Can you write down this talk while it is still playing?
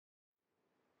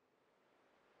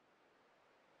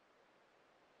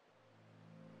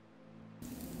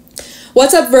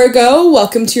What's up, Virgo?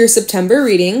 Welcome to your September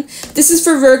reading. This is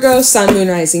for Virgo, Sun, Moon,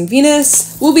 Rising,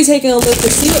 Venus. We'll be taking a look to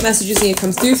see what messages need to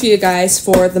come through for you guys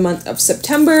for the month of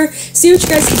September. See what you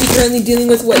guys could be currently dealing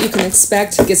with, what you can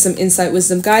expect, get some insight,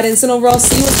 wisdom, guidance, and overall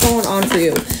see what's going on for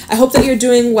you. I hope that you're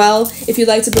doing well. If you'd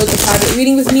like to book a private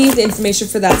reading with me, the information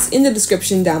for that's in the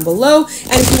description down below.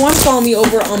 And if you want to follow me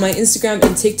over on my Instagram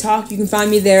and TikTok, you can find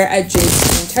me there at Jayne.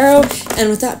 And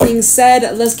with that being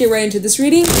said, let's get right into this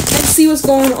reading and see what's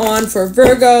going on for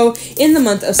Virgo in the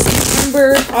month of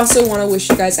September. Also want to wish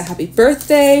you guys a happy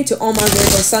birthday to all my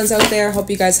Virgo sons out there. Hope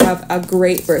you guys have a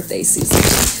great birthday season.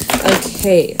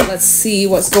 Okay, let's see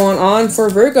what's going on for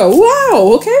Virgo.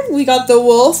 Wow, okay, we got the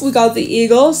wolf, we got the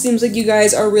eagle. Seems like you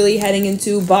guys are really heading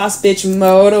into boss bitch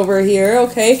mode over here,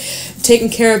 okay? Taking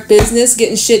care of business,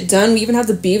 getting shit done. We even have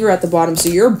the beaver at the bottom, so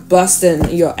you're busting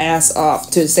your ass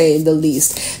off, to say the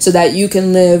least, so that you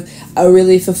can live a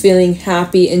really fulfilling,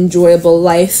 happy, enjoyable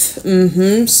life.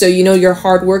 So you know your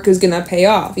hard work is gonna pay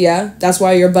off, yeah? That's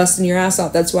why you're busting your ass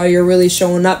off. That's why you're really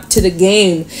showing up to the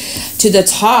game, to the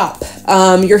top.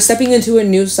 You're stepping into a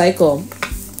new cycle.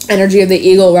 Energy of the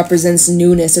eagle represents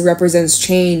newness. It represents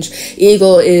change.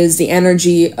 Eagle is the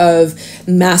energy of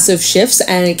massive shifts,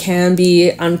 and it can be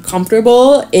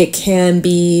uncomfortable. It can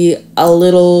be a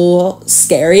little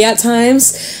scary at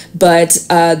times, but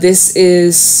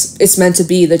it's meant to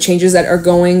be. The changes that are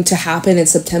going to happen in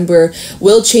September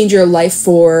will change your life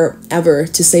forever,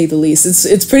 to say the least.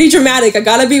 It's pretty dramatic. I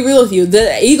gotta be real with you.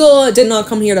 The eagle did not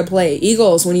come here to play.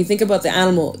 Eagles, when you think about the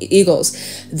animal eagles,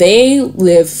 they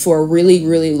live for a really,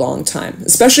 really long time,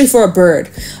 especially for a bird,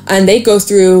 and they go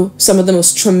through some of the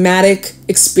most traumatic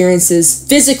experiences,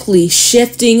 physically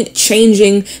shifting,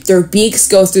 changing. Their beaks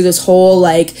go through this whole,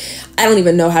 like, I don't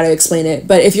even know how to explain it,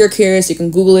 but if you're curious, you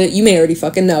can Google it. You may already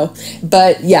fucking know.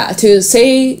 But yeah, to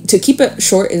keep it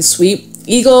short and sweet,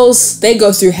 eagles, they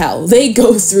go through hell. They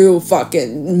go through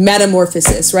fucking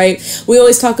metamorphosis, right? We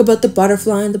always talk about the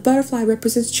butterfly, and the butterfly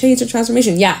represents change and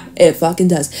transformation. Yeah, it fucking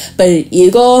does. But an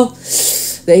eagle,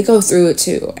 they go through it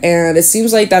too. And it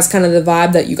seems like that's kind of the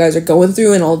vibe that you guys are going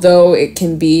through. And although it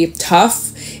can be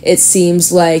tough, it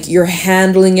seems like you're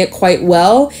handling it quite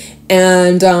well.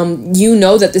 And you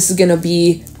know that this is going to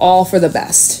be all for the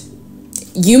best.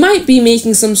 You might be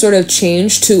making some sort of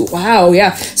change to, wow,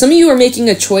 yeah. Some of you are making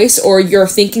a choice, or you're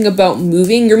thinking about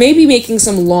moving. You're maybe making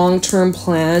some long-term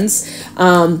plans.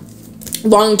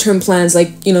 Long-term plans,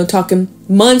 like, you know, talking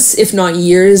months, if not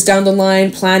years down the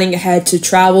line, planning ahead to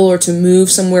travel or to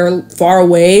move somewhere far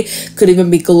away. Could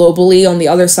even be globally on the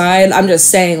other side. I'm just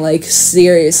saying, like,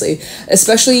 seriously,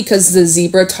 especially because the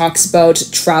zebra talks about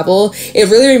travel. It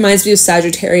really reminds me of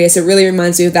Sagittarius. It really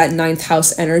reminds me of that 9th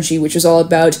house energy, which is all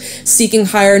about seeking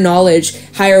higher knowledge,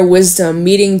 higher wisdom,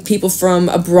 meeting people from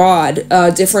abroad,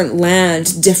 different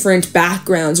land, different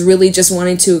backgrounds, really just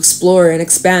wanting to explore and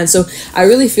expand. So I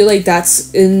really feel like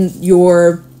that's in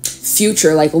your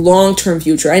future, like long-term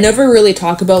future. I never really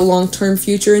talk about long-term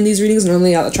future in these readings.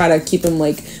 Normally I'll try to keep them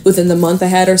like within the month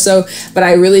ahead or so, but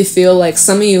I really feel like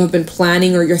some of you have been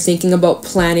planning, or you're thinking about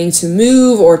planning to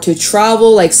move or to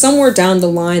travel, like somewhere down the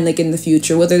line, like in the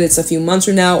future, whether it's a few months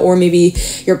from now, or maybe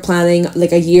you're planning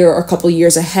like a year or a couple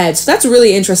years ahead. So that's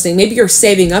really interesting. Maybe you're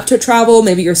saving up to travel,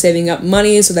 maybe you're saving up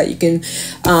money so that you can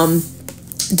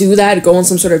do that, go on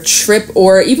some sort of trip.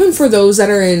 Or even for those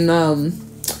that are in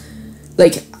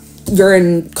like you're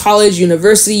in college,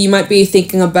 university, you might be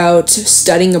thinking about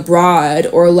studying abroad,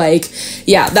 or like,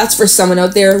 yeah, that's for someone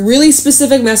out there. Really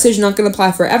specific message, not going to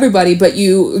apply for everybody, but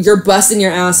you're busting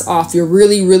your ass off. You're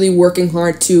really, really working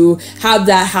hard to have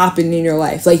that happen in your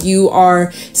life. Like, you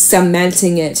are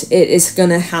cementing it. It is going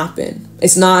to happen.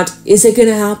 It's not, is it going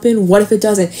to happen? What if it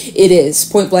doesn't? It is.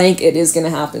 Point blank, it is going to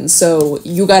happen. So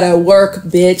you got to work,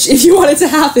 bitch, if you want it to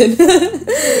happen.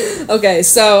 Okay,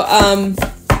 so,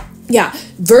 yeah,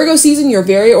 Virgo season, you're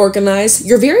very organized.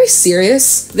 You're very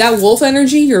serious. That wolf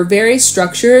energy, you're very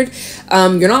structured.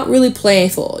 You're not really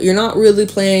playful. You're not really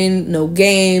playing no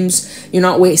games. You're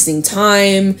not wasting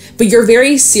time. But you're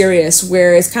very serious,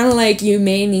 where it's kind of like you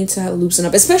may need to loosen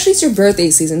up. Especially it's your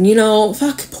birthday season. You know,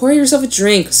 fuck, pour yourself a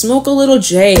drink. Smoke a little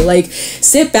J. Like,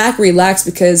 sit back, relax,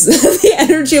 because the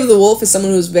energy of the wolf is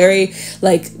someone who's very,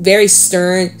 like, very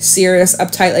stern, serious,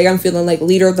 uptight. Like, I'm feeling like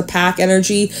leader of the pack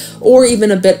energy, or even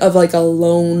a bit of like a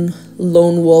lone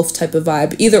wolf type of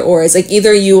vibe. Either or. It's like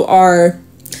either you're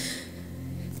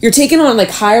taking on like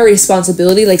higher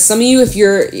responsibility. Like some of you, if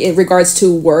you're in regards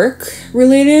to work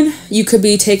related, you could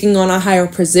be taking on a higher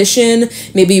position.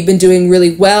 Maybe you've been doing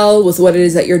really well with what it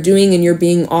is that you're doing, and you're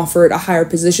being offered a higher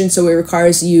position. So it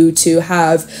requires you to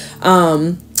have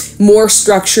more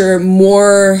structure,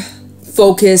 more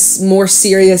focus, more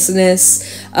seriousness,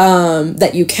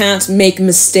 that you can't make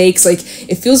mistakes. Like,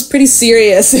 it feels pretty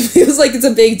serious. It feels like it's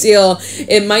a big deal.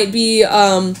 It might be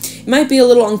a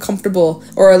little uncomfortable,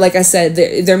 or like I said,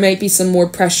 there might be some more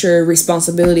pressure,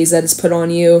 responsibilities that is put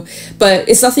on you, but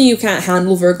it's nothing you can't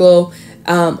handle, Virgo.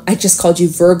 I just called you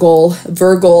Virgo.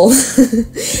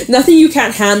 Nothing you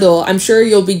can't handle. I'm sure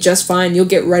you'll be just fine.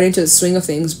 You'll get right into the swing of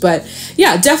things. But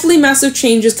yeah, definitely massive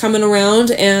changes coming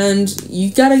around, and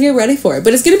you gotta get ready for it.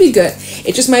 But it's gonna be good.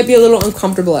 It just might be a little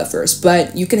uncomfortable at first,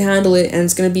 but you can handle it, and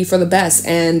it's gonna be for the best.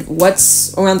 And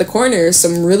what's around the corner is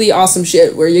some really awesome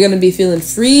shit where you're gonna be feeling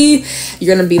free.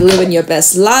 You're gonna be living your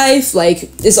best life. Like,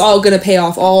 it's all gonna pay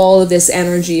off. All of this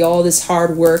energy, all this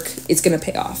hard work, it's gonna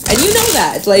pay off. And you know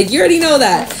that. Like, you already know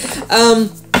that.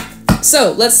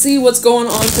 So let's see what's going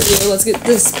on for you. Let's get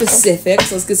the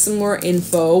specifics. Let's get some more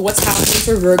info. What's happening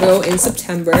for Virgo in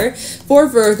September? For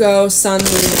Virgo, Sun,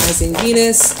 Moon, Rising,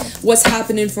 Venus. What's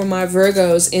happening for my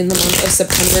Virgos in the month of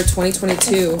September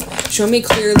 2022? Show me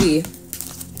clearly.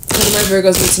 What do my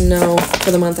Virgos need to know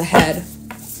for the month ahead?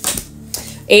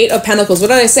 8 of Pentacles. What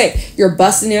did I say? You're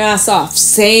busting your ass off.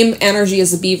 Same energy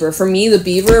as the beaver. For me, the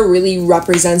beaver really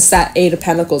represents that 8 of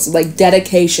Pentacles. Like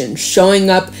dedication, showing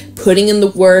up, putting in the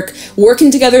work,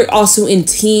 working together also in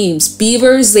teams.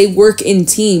 Beavers, they work in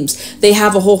teams. They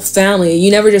have a whole family.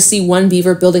 You never just see one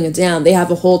beaver building it down. They have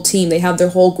a whole team. They have their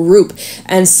whole group.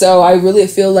 And so I really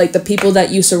feel like the people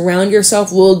that you surround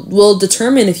yourself will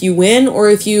determine if you win or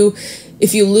if you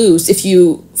lose, if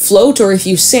you float or if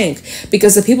you sink,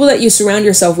 because the people that you surround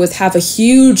yourself with have a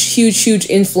huge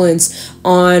influence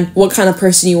on what kind of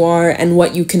person you are and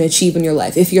what you can achieve in your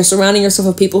life. If you're surrounding yourself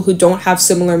with people who don't have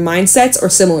similar mindsets or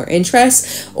similar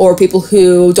interests, or people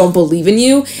who don't believe in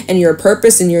you and your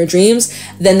purpose and your dreams,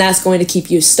 then that's going to keep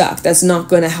you stuck. That's not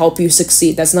going to help you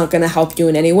succeed. That's not going to help you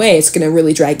in any way. It's going to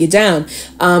really drag you down.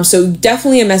 So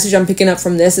definitely a message I'm picking up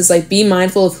from this is like, be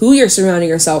mindful of who you're surrounding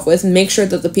yourself with, and make sure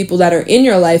that the people that are in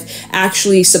your life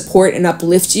actually support and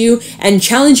uplift you and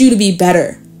challenge you to be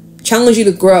better, challenge you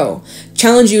to grow,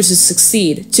 challenge you to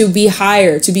succeed, to be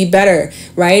higher, to be better,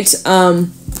 right?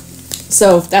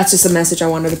 So that's just a message I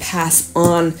wanted to pass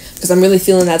on, because I'm really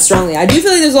feeling that strongly. I do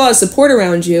feel like there's a lot of support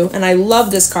around you, and I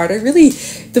love this card.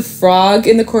 The frog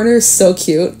in the corner is so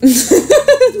cute.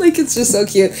 Like, it's just so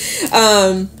cute.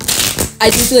 I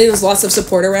do feel like there's lots of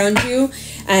support around you,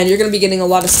 and you're going to be getting a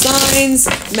lot of signs,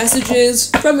 messages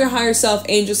from your higher self,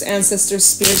 angels, ancestors,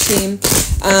 spirit team,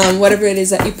 whatever it is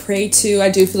that you pray to. I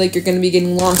do feel like you're going to be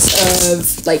getting lots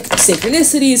of like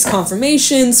synchronicities,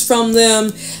 confirmations from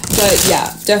them. But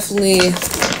yeah, definitely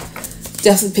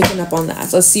picking up on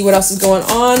that. Let's see what else is going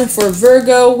on for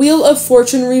Virgo. Wheel of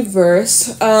Fortune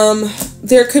reverse.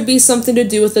 There could be something to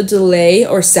do with a delay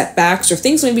or setbacks, or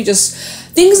things maybe just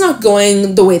things not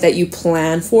going the way that you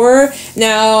plan for.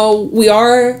 Now, we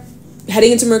are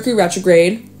heading into Mercury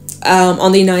retrograde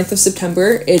on the 9th of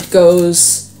September. It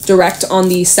goes direct on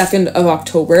the 2nd of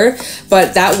October,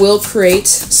 but that will create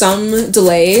some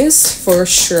delays for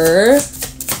sure,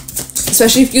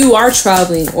 especially if you are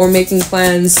traveling or making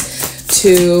plans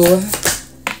to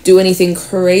do anything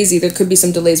crazy. There could be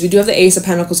some delays. We do have the Ace of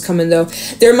Pentacles coming though.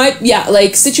 There might, yeah,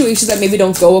 like situations that maybe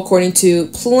don't go according to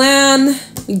plan.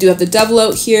 We do have the Devil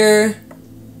out here.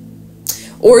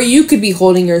 Or you could be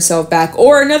holding yourself back.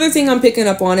 Or another thing I'm picking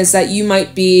up on is that you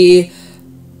might be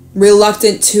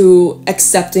reluctant to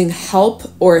accepting help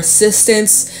or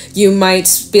assistance. You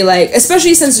might be like,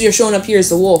 especially since you're showing up here as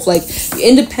the wolf, like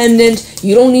independent,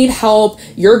 you don't need help,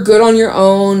 you're good on your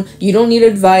own, you don't need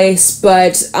advice.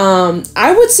 But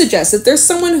I would suggest that there's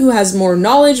someone who has more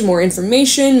knowledge, more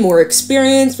information, more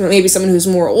experience, maybe someone who's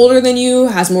more older than you,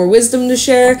 has more wisdom to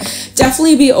share.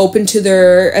 Definitely be open to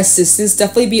their assistance,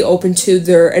 definitely be open to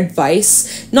their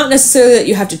advice. Not necessarily that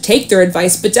you have to take their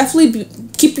advice, but definitely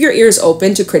keep your ears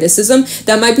open to criticism.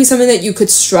 That might be something that you could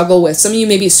struggle with. Some of you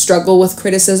maybe struggle with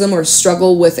criticism, or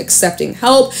struggle with accepting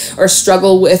help, or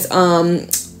struggle with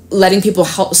letting people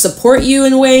help support you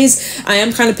in ways. I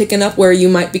am kind of picking up where you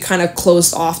might be kind of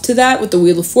closed off to that with the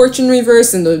Wheel of Fortune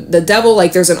reverse and the Devil.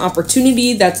 Like, there's an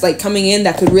opportunity that's like coming in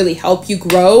that could really help you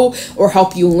grow or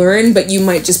help you learn, but you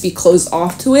might just be closed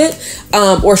off to it,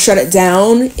 or shut it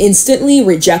down instantly,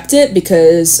 reject it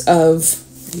because of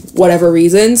whatever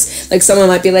reasons. Like, someone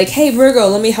might be like, hey Virgo,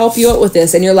 let me help you out with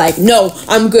this, and you're like, no,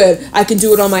 I'm good, I can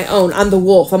do it on my own, I'm the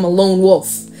wolf, I'm a lone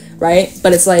wolf, right?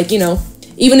 But it's like, you know,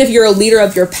 even if you're a leader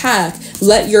of your pack,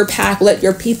 let your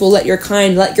people, let your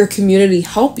kind, let your community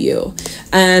help you.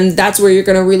 And that's where you're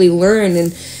gonna really learn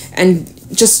and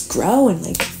just grow, and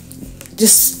like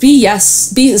just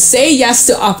say yes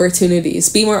to opportunities,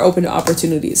 be more open to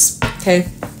opportunities. Okay.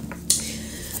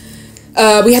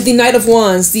 We have the Knight of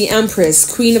Wands, the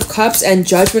Empress, Queen of Cups, and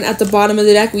Judgment at the bottom of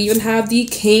the deck. We even have the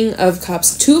King of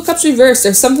Cups. Two of Cups reversed.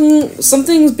 There's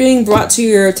something's being brought to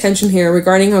your attention here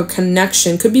regarding a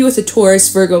connection. Could be with a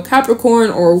Taurus, Virgo,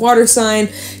 Capricorn, or water sign,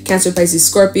 Cancer, Pisces,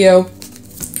 Scorpio.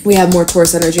 We have more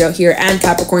Taurus energy out here and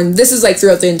Capricorn. This is like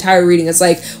throughout the entire reading. It's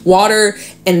like water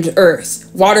and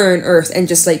earth, and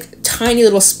just like tiny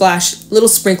little splash, little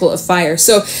sprinkle of fire.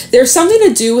 So there's something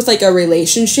to do with like a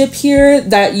relationship here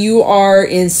that you are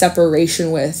in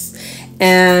separation with.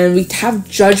 And we have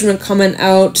Judgment coming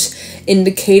out,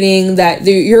 indicating that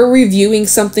you're reviewing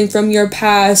something from your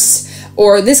past.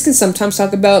 Or this can sometimes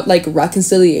talk about like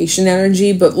reconciliation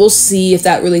energy, but we'll see if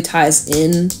that really ties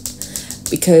in,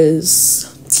 because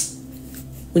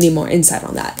we need more insight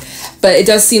on that. But it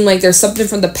does seem like there's something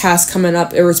from the past coming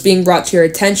up, or it's being brought to your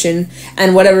attention,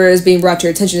 and whatever is being brought to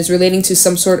your attention is relating to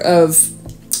some sort of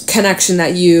connection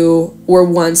that you were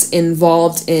once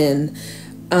involved in.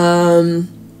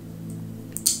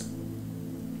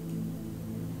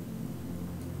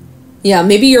 Yeah,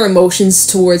 maybe your emotions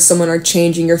towards someone are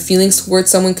changing. Your feelings towards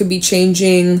someone could be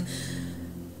changing.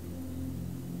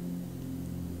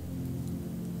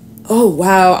 Oh,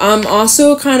 wow. I'm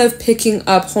also kind of picking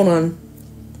up... Hold on.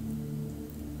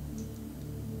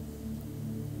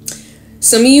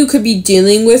 Some of you could be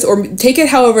dealing with, or take it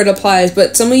however it applies,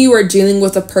 but some of you are dealing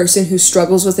with a person who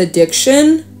struggles with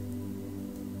addiction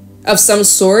of some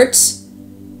sort,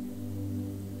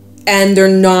 and they're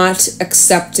not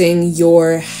accepting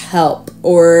your help.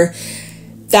 Or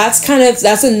that's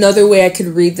another way I could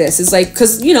read this. It's like,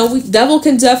 because, you know, devil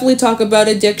can definitely talk about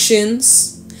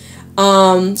addictions.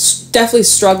 Definitely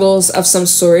struggles of some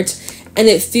sort, and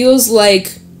it feels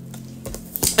like,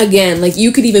 again, like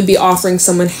you could even be offering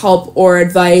someone help or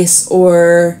advice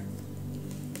or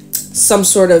some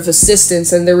sort of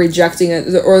assistance, and they're rejecting it,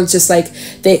 or it's just like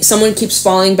someone keeps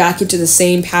falling back into the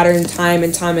same pattern time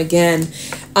and time again.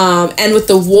 And with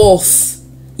the Wolf,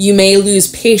 you may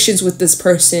lose patience with this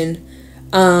person.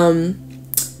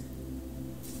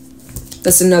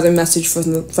 That's another message from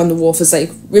the Wolf, is like,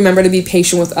 remember to be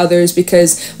patient with others,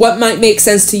 because what might make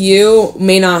sense to you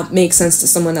may not make sense to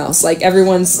someone else. Like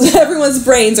everyone's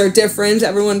brains are different.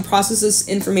 Everyone processes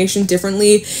information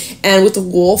differently. And with the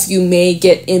Wolf, you may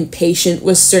get impatient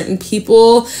with certain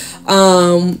people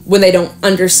when they don't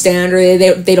understand, or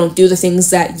they don't do the things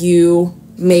that you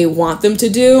may want them to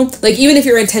do. Like, even if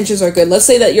your intentions are good, let's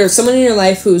say that you're someone in your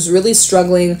life who's really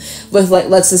struggling with, like,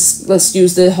 let's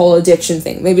use the whole addiction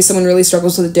thing. Maybe someone really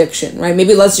struggles with addiction, right?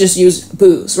 Maybe let's just use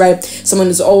booze, right? Someone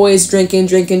is always drinking,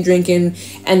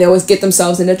 and they always get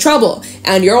themselves into trouble,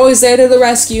 and you're always there to the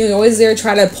rescue, you're always there to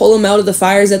try to pull them out of the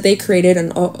fires that they created.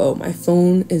 And oh, my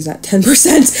phone is at 10%,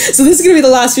 so this is gonna be the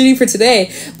last reading for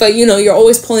today. But you know, you're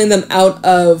always pulling them out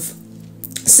of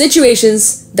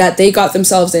situations that they got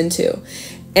themselves into,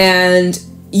 and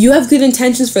you have good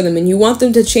intentions for them, and you want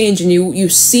them to change, and you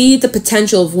see the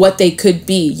potential of what they could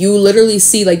be. You literally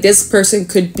see, like, this person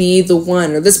could be the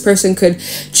one, or this person could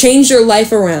change their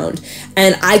life around,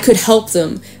 and I could help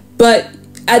them. But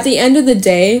at the end of the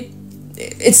day,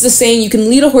 it's the saying, you can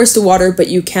lead a horse to water, but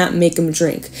you can't make him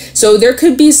drink. So there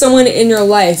could be someone in your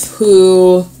life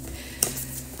who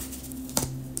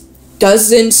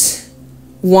doesn't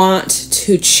want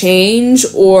to change,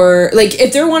 or like,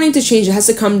 if they're wanting to change, it has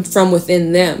to come from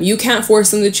within them. You can't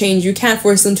force them to change. You can't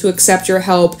force them to accept your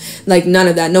help. Like, none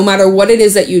of that. No matter what it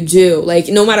is that you do, like,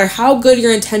 no matter how good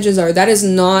your intentions are, that is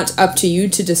not up to you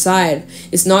to decide.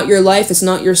 It's not your life. It's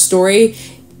not your story.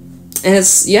 And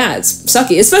it's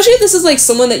sucky, especially if this is like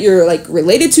someone that you're like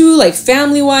related to, like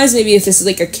family wise. Maybe if this is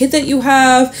like a kid that you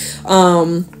have,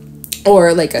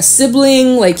 or like a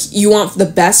sibling. Like, you want the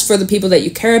best for the people that you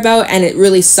care about, and it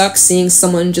really sucks seeing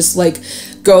someone just like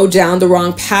go down the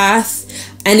wrong path.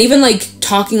 And even like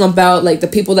talking about like the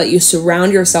people that you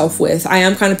surround yourself with, I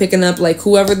am kind of picking up like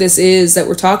whoever this is that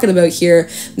we're talking about here,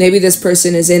 maybe this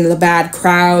person is in the bad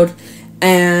crowd,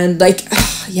 and like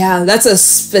yeah, that's a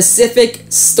specific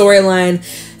storyline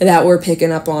that we're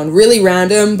picking up on. Really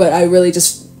random, but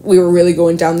we were really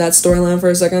going down that storyline for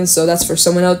a second. So that's for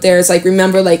someone out there. It's like,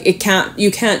 remember, like,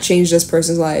 you can't change this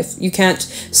person's life. You can't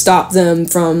stop them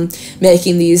from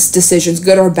making these decisions,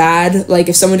 good or bad. Like,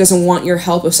 if someone doesn't want your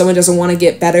help, if someone doesn't want to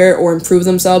get better or improve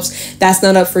themselves, that's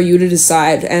not up for you to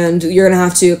decide. And you're going to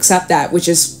have to accept that, which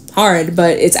is hard,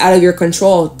 but it's out of your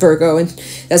control, Virgo, and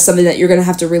that's something that you're gonna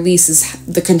have to release, is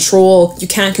the control. You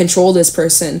can't control this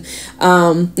person,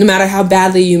 no matter how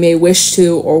badly you may wish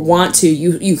to or want to.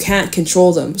 You can't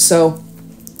control them. So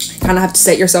kind of have to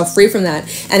set yourself free from that.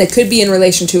 And it could be in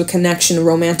relation to a connection, a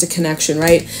romantic connection,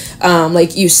 right?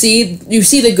 Like you see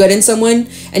the good in someone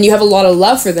and you have a lot of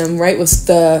love for them, right? With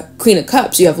the Queen of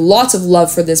Cups, you have lots of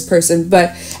love for this person, but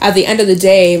at the end of the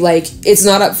day, like, it's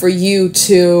not up for you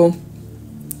to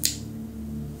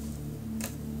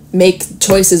make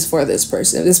choices for this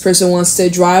person. If this person wants to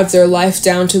drive their life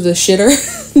down to the shitter,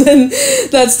 then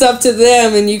that's up to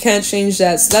them and you can't change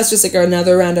that. So that's just like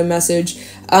another random message.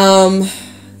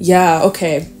 Yeah,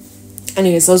 okay.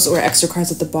 Anyways, those were extra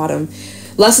cards at the bottom.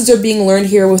 Lessons are being learned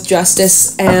here with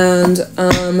justice. And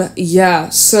yeah,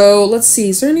 so let's see.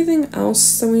 Is there anything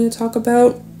else that we need to talk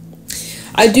about?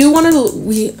 I do want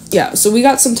to, so we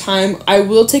got some time. I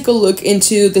will take a look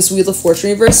into this Wheel of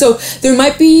Fortune reverse. So there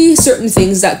might be certain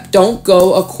things that don't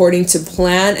go according to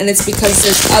plan, and it's because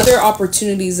there's other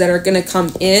opportunities that are going to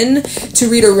come in to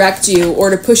redirect you or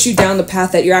to push you down the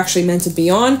path that you're actually meant to be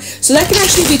on. So that can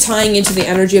actually be tying into the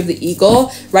energy of the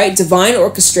eagle, right? Divine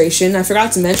orchestration. I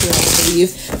forgot to mention that, I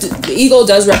believe. The eagle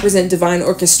does represent divine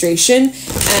orchestration,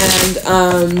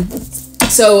 and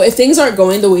so if things aren't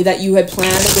going the way that you had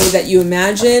planned, the way that you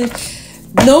imagined,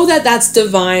 know that that's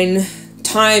divine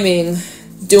timing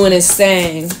doing its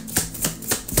thing,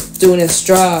 doing its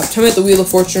job. Tell me about the Wheel of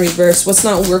Fortune reverse. What's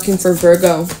not working for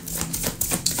Virgo?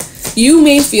 You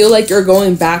may feel like you're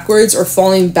going backwards or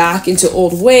falling back into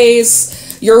old ways.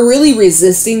 You're really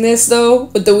resisting this, though.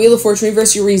 With the Wheel of Fortune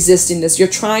reverse, you're resisting this. You're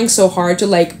trying so hard to,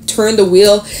 like, turn the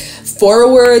wheel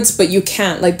forwards, but you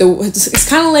can't. Like, it's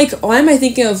kind of like, why am I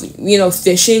thinking of, you know,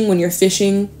 fishing, when you're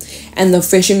fishing and the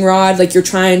fishing rod, like, you're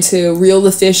trying to reel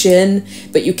the fish in,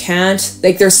 but you can't.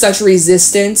 Like, there's such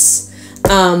resistance.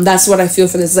 That's what I feel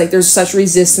for this. Like, there's such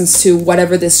resistance to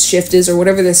whatever this shift is or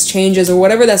whatever this change is or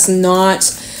whatever that's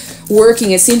not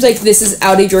working. It seems like this is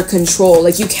out of your control.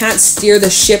 Like, you can't steer the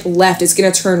ship left. It's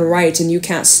going to turn right and you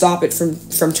can't stop it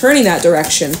from turning that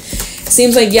direction.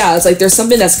 Seems like, yeah, it's like there's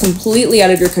something that's completely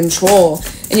out of your control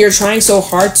and you're trying so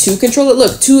hard to control it.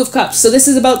 Look, Two of Cups. So this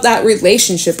is about that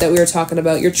relationship that we were talking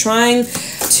about. You're trying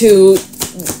to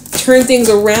turn things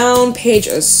around. Page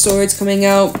of Swords coming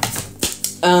out.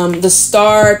 The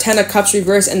Star, Ten of Cups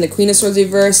reverse, and the Queen of Swords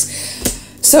reverse.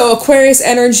 So Aquarius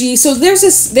energy. So there's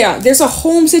this, there's a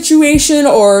home situation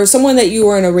or someone that you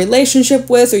are in a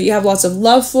relationship with or you have lots of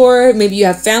love for. Maybe you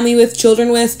have family with,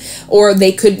 children with, or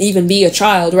they could even be a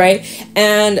child, right?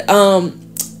 And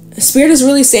Spirit is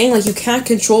really saying, like, you can't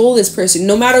control this person.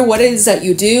 No matter what it is that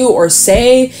you do or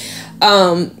say,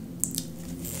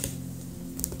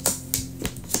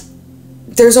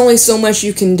 there's only so much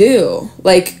you can do.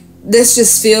 Like, this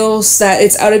just feels that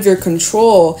it's out of your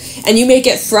control and you may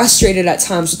get frustrated at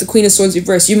times with the Queen of Swords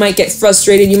reverse. You might get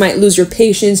frustrated, you might lose your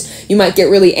patience, you might get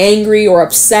really angry or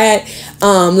upset,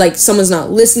 like someone's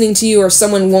not listening to you or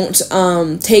someone won't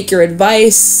take your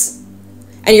advice,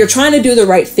 and you're trying to do the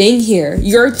right thing here.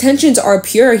 Your intentions are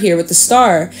pure here with the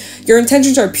Star. Your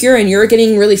intentions are pure and you're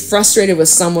getting really frustrated with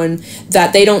someone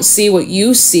that they don't see what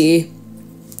you see.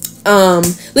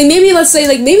 Like, maybe, let's say,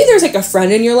 like, maybe there's like a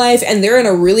friend in your life and they're in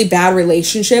a really bad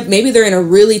relationship. Maybe they're in a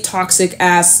really toxic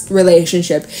ass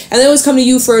relationship and they always come to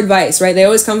you for advice, right? They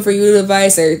always come for you to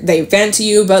advice. They vent to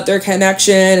you about their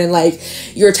connection and, like,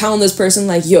 you're telling this person,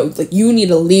 like, yo, like, you need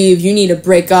to leave, you need to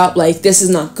break up, like, this is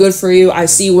not good for you, I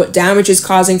see what damage is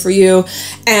causing for you.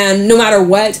 And no matter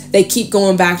what, they keep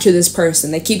going back to this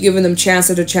person. They keep giving them chance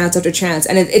after chance after chance,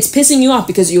 and it's pissing you off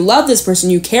because you love this person,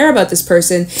 you care about this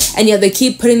person, and yet they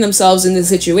keep putting themselves in this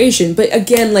situation. But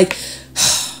again, like,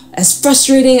 as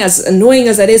frustrating, as annoying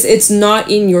as that is, it's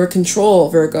not in your control,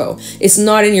 Virgo. It's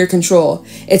not in your control.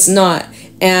 It's not.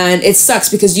 And it sucks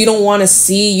because you don't want to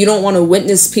see, you don't want to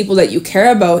witness people that you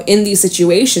care about in these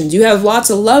situations. You have lots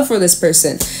of love for this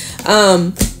person.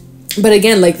 But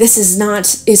again, like, this is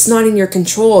not, it's not in your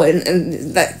control,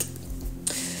 and that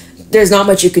there's not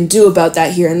much you can do about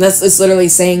that here. And that's, it's literally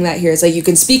saying that here. It's like, you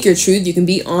can speak your truth, you can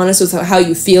be honest with how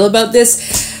you feel about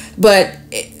this, but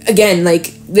again,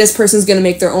 like, this person's gonna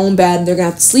make their own bed and they're gonna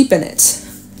have to sleep in it.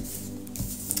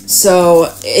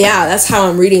 So yeah, that's how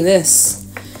I'm reading this.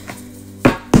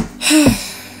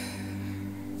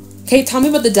 Okay, tell me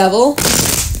about the Devil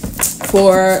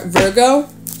for Virgo.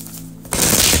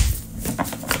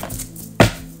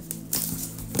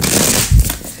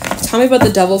 Tell me about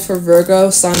the Devil for Virgo,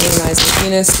 Sun, Moon, Rising,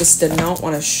 Venus. This did not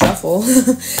want to shuffle.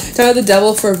 Tell me about the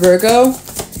Devil for Virgo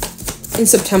in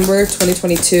September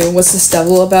 2022. What's this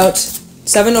Devil about?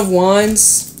 Seven of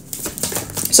Wands.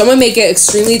 Someone may get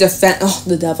extremely oh,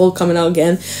 the Devil coming out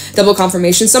again. Double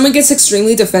confirmation. Someone gets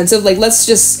extremely defensive. Like, let's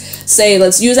just say,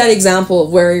 let's use that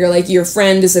example where you're like, your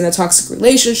friend is in a toxic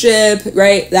relationship,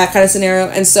 right? That kind of scenario.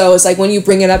 And so it's like, when you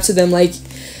bring it up to them, like,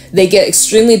 they get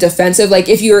extremely defensive. Like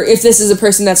if this is a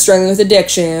person that's struggling with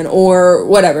addiction or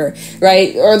whatever,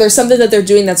 right? Or there's something that they're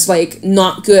doing that's like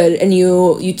not good, and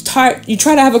you try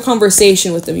to have a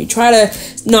conversation with them. You try to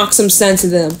knock some sense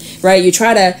into them, right? You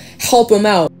try to help them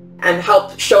out and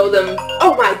help show them,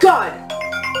 oh my God,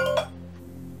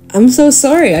 I'm so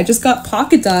sorry, I just got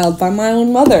pocket dialed by my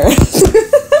own mother.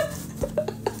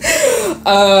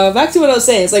 Back to what I was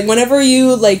saying. It's like whenever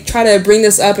you like try to bring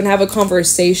this up and have a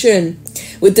conversation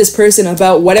with this person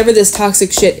about whatever this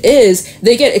toxic shit is,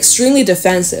 they get extremely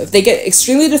defensive.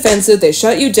 They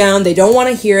shut you down. They don't want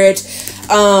to hear it.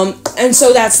 And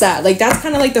so that's that. Like, that's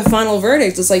kind of like the final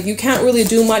verdict. It's like, you can't really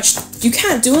do much. You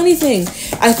can't do anything.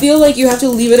 I feel like you have to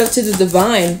leave it up to the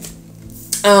divine.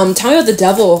 Tell me about the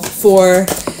devil for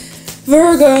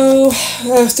Virgo.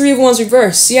 3 of Wands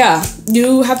reverse. Yeah.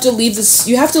 You have to leave this.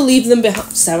 You have to leave them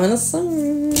behind. 7 of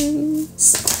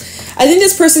Swords. I think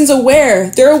this person's aware.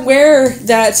 They're aware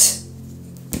that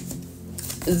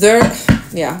they're...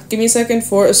 Yeah. Give me a second.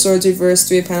 4 of Swords reverse.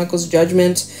 3 of Pentacles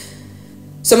judgment.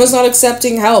 Someone's not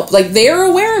accepting help. Like, they're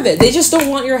aware of it. They just don't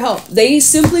want your help. They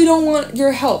simply don't want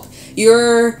your help.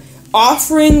 You're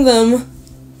offering them,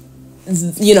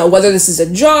 you know, whether this is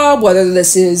a job, whether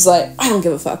this is like, I don't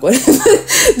give a fuck.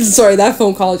 Sorry, that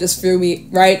phone call just threw me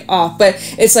right off. But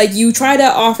it's like you try to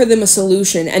offer them a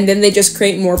solution, and then they just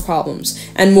create more problems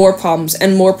and more problems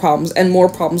and more problems and more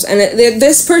problems. And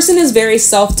this person is very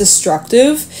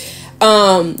self-destructive.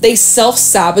 They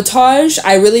self-sabotage.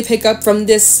 I really pick up from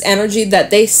this energy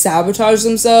that they sabotage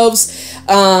themselves.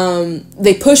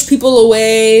 They push people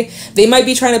away. They might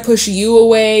be trying to push you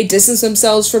away, distance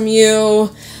themselves from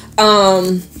you.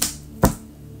 And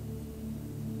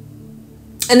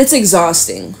it's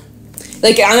exhausting.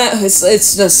 Like,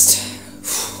 it's just...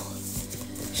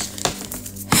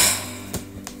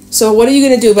 So what are you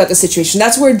going to do about the situation?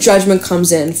 That's where judgment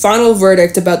comes in. Final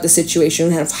verdict about the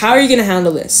situation. How are you going to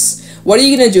handle this? What are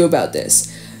you going to do about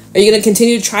this? Are you going to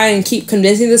continue to try and keep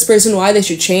convincing this person why they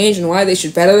should change and why they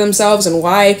should better themselves and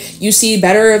why you see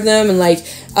better of them and like,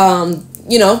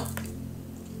 you know,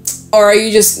 or are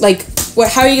you just like,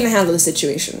 how are you going to handle the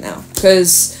situation now?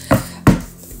 Because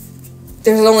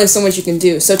there's only so much you can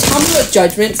do. So tell me about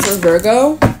judgment for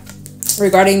Virgo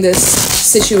regarding this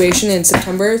situation in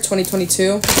September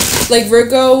 2022. Like,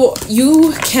 Virgo,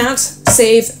 you can't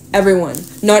save everyone.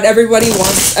 Not everybody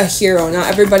wants a hero. Not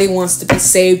everybody wants to be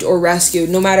saved or rescued,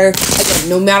 no matter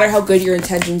how good your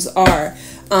intentions are.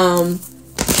 And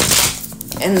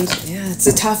yeah, it's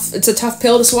a tough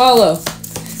pill to swallow.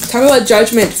 Talk about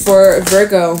judgment for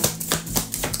Virgo.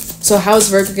 So how is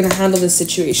Virgo going to handle this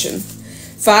situation?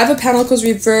 5 of Pentacles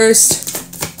reversed.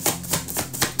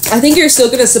 I think you're still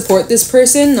going to support this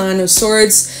person. 9 of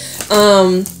Swords. 2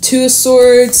 of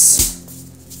Swords.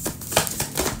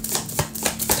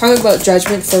 Talking about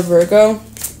judgment for Virgo.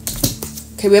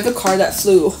 Okay, we have a card that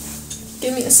flew.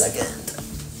 Give me a second.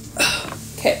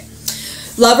 Okay.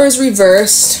 Lovers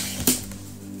reversed.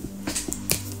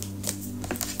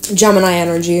 Gemini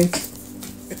energy.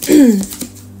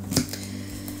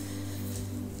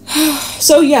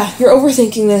 So yeah, you're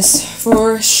overthinking this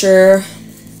for sure.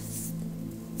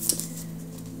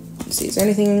 Let's see, is there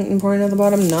anything important at the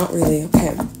bottom? Not really.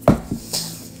 Okay.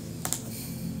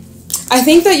 I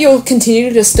think that you'll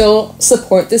continue to still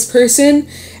support this person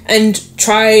and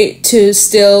try to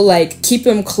still like keep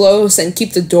them close and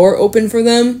keep the door open for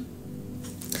them.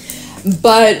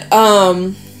 But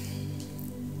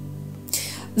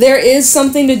there is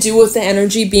something to do with the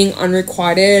energy being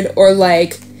unrequited, or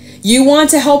like you want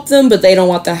to help them but they don't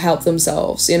want to help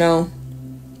themselves, you know?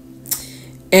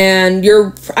 And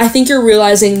I think you're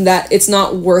realizing that it's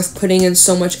not worth putting in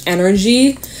so much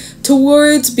energy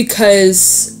towards,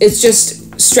 because it's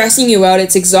just stressing you out.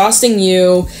 It's exhausting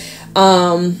you.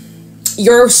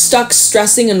 You're stuck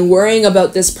stressing and worrying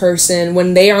about this person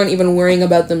when they aren't even worrying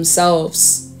about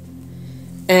themselves.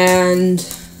 And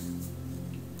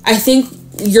I think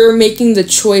you're making the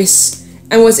choice.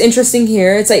 And what's interesting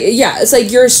here, it's like, yeah, it's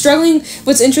like you're struggling.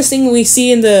 What's interesting, we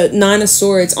see in the 9 of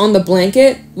Swords on the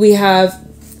blanket, we have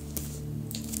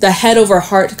the head over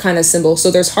heart kind of symbol.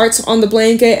 So there's hearts on the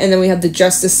blanket, and then we have the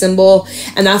justice symbol,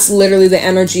 and that's literally the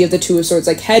energy of the 2 of Swords,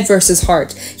 like head versus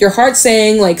heart. Your heart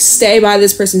saying like, stay by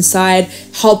this person's side,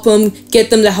 help them, get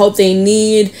them the help they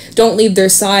need, don't leave their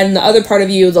side. And the other part of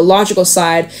you, the logical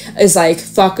side, is like,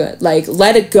 fuck it, like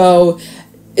let it go.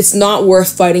 It's not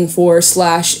worth fighting for, /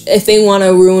 if they want to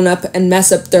ruin up and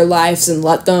mess up their lives, and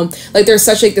let them. Like, there's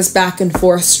such like this back and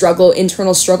forth struggle,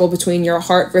 internal struggle between your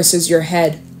heart versus your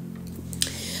head.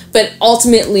 But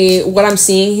ultimately, what I'm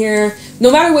seeing here, no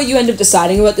matter what you end up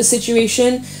deciding about the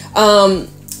situation,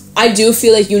 I do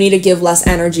feel like you need to give less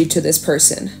energy to this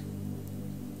person.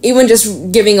 even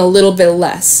just giving a little bit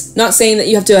less. Not saying that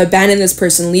you have to abandon this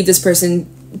person, leave this person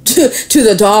to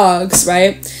the dogs,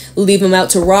 right? Leave them out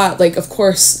to rot. Like, of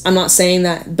course, I'm not saying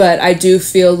that, but I do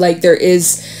feel like there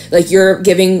is, like, you're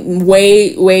giving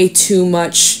way too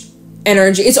much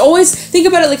energy. It's always, think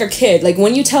about it like a kid. Like,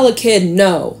 when you tell a kid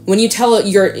no, when you tell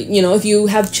your, you know, if you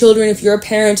have children, if you're a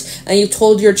parent and you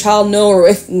told your child no, or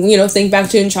if, you know, think back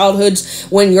to in childhoods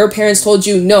when your parents told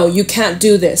you, no, you can't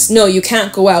do this, no, you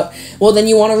can't go out. Well, then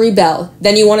you want to rebel.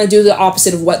 Then you want to do the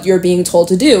opposite of what you're being told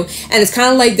to do. And it's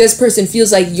kind of like this person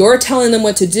feels like you're telling them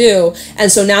what to do,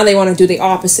 and so now they want to do the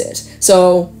opposite.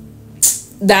 So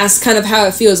that's kind of how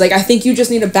it feels. Like, I think you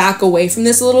just need to back away from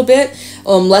this a little bit,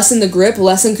 lessen the grip,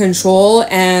 lessen control,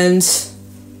 and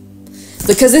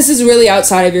because this is really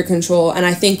outside of your control. And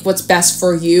I think what's best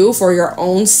for you, for your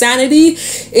own sanity,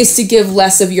 is to give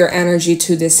less of your energy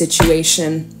to this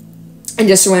situation and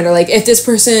just surrender. Like, if this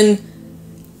person,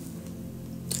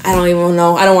 I don't even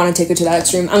know, I don't want to take it to that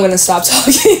extreme. I'm going to stop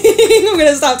talking. I'm going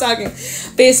to stop talking.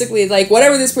 Basically, like,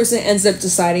 whatever this person ends up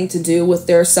deciding to do with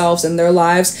their selves and their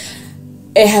lives,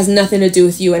 it has nothing to do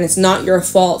with you, and it's not your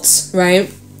fault, right?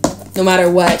 No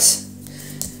matter what.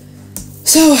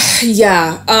 So,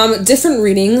 yeah, different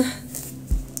reading,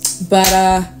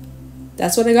 but,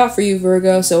 that's what I got for you,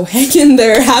 Virgo, so hang in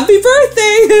there. Happy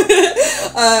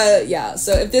birthday! Yeah,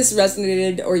 so if this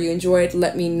resonated or you enjoyed,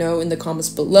 let me know in the comments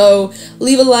below.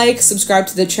 Leave a like, subscribe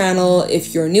to the channel.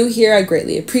 If you're new here, I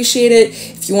greatly appreciate it.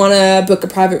 If you want to book a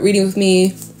private reading with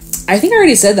me, I think I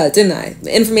already said that, didn't I?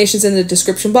 The information's in the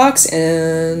description box,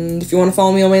 and if you want to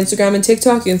follow me on my Instagram and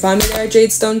TikTok, you can find me there at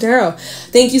Jayne Tarot.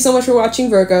 Thank you so much for watching,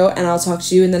 Virgo, and I'll talk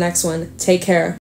to you in the next one. Take care.